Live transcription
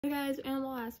Hey guys,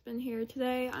 Animal Aspen here.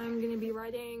 Today I'm going to be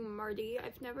riding Marty.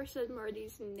 I've never said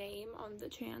Marty's name on the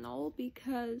channel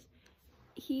because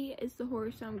he is the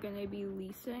horse I'm going to be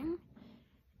leasing.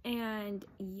 And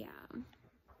yeah,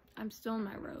 I'm still in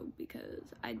my robe because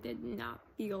I did not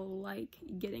feel like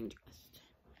getting dressed.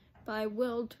 But I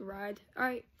will to ride.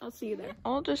 Alright, I'll see you there.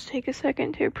 I'll just take a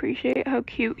second to appreciate how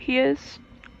cute he is.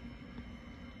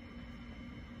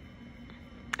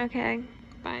 Okay,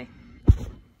 bye.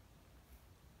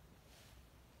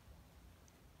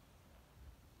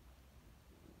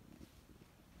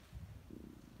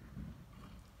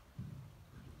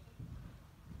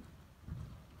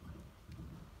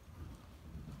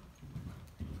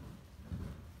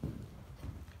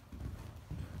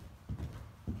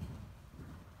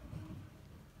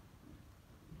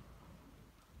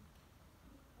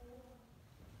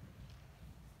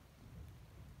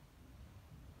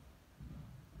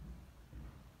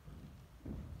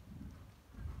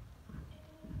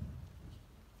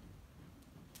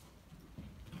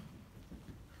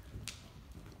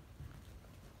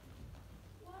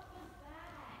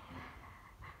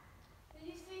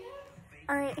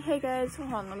 Alright, hey guys,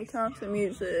 hold on, let me turn off the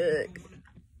music.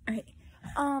 Alright,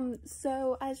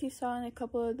 so as you saw in a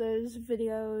couple of those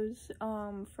videos,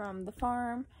 from the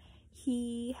farm,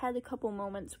 he had a couple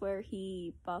moments where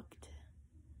he bucked,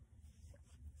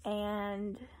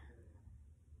 and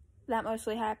that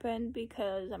mostly happened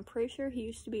because I'm pretty sure he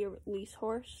used to be a lease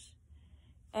horse,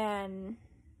 and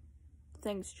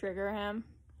things trigger him,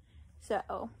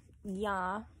 so,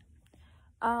 yeah.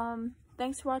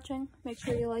 Thanks for watching. Make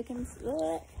sure you like and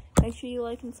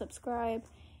subscribe,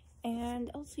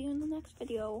 and I'll see you in the next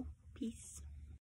video. Peace.